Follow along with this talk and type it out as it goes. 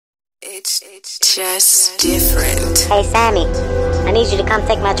It's just different. Hey Sammy, I need you to come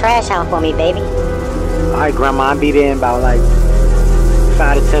take my trash out for me, baby. Alright, Grandma, I'll be there in about like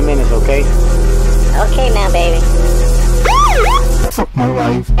 5 to 10 minutes, okay? Okay now, baby. Fuck my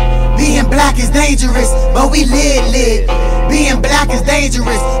life. Being black is dangerous, but we live. Being black is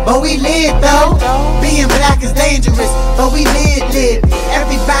dangerous, but we live though. Being black is dangerous, but we live.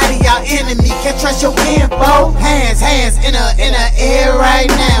 Everybody our enemy, can't trust your info. Hands in the air right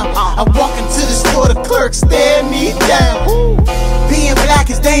now. I walk into the store, the clerk stare me down. Being black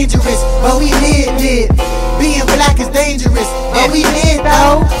is dangerous, but we live. Being black is dangerous, but we live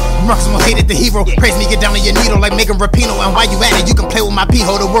though. Marcus more hated the hero. Praise me, get down on your needle like Megan Rapinoe. And while you at it, you can play with my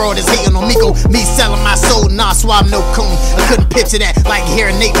pee-hole. The world is hating on Miko. Me selling my soul, nah, swab no coon. I couldn't picture that like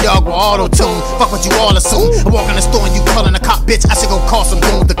hearing Nate Dogg with auto-tune. Fuck what you all assume. I walk in the store and you calling a cop, bitch. I should go call some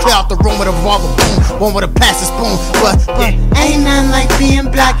goon to clear out the room with a revolver boom. One with a plastic spoon. But ain't nothing like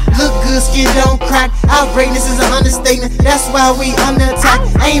being black. Look good, skin don't crack. Our greatness is an understatement. That's why we under attack.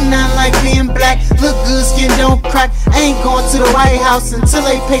 Ain't nothing like being black. Look good, skin don't crack. I ain't going to the White House until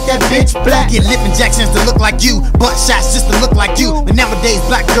they paint that bitch black. Get lip injections to look like you, butt shots just to look like you. But nowadays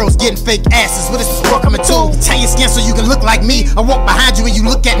black girls getting fake asses. What is this world coming to? Tan your skin so you can look like me. I walk behind you and you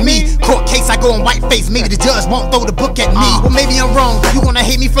look at me. Court case I go in white face. Maybe the judge won't throw the book at me. Well maybe I'm wrong. You wanna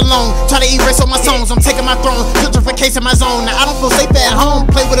hate me for long. Try to erase all my songs. I'm taking my throne. Gentrification my zone. Now I don't feel safe at home.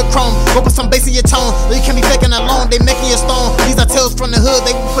 Play with a chrome. Go put some bass in your tone. You can't be faking alone. They making you stone. These are tales from the hood.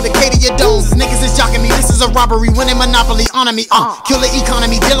 They will put a K to your dome. These niggas is jocking me. This is a robbery. Winning monopoly. Honor me. Kill the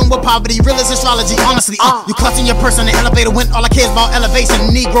economy. Dealing with poverty. Real as astrology. Honestly, you clutching your purse on the elevator when all I care is about elevation.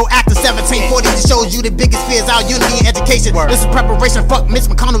 Negro actor 1740 just shows you the biggest fears our unity and education. This is preparation. Fuck Mitch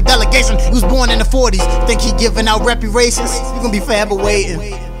McConnell delegation. He was born in the 40s. Think he giving out reparations? You gonna be forever waiting.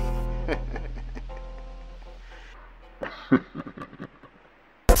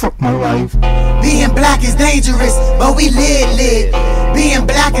 Fuck my life. Being black is dangerous, but we live. Being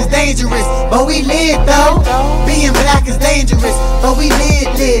black is dangerous, but we live though. Being black is dangerous, but we live.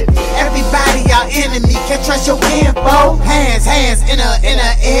 Everybody our enemy, can't trust your info. Hands in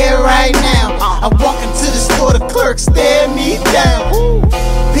the air right now. I walk into the store, the clerk stare me down.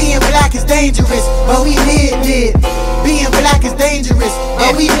 Being black is dangerous, but we live. Being black is dangerous,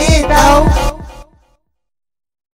 but we live though.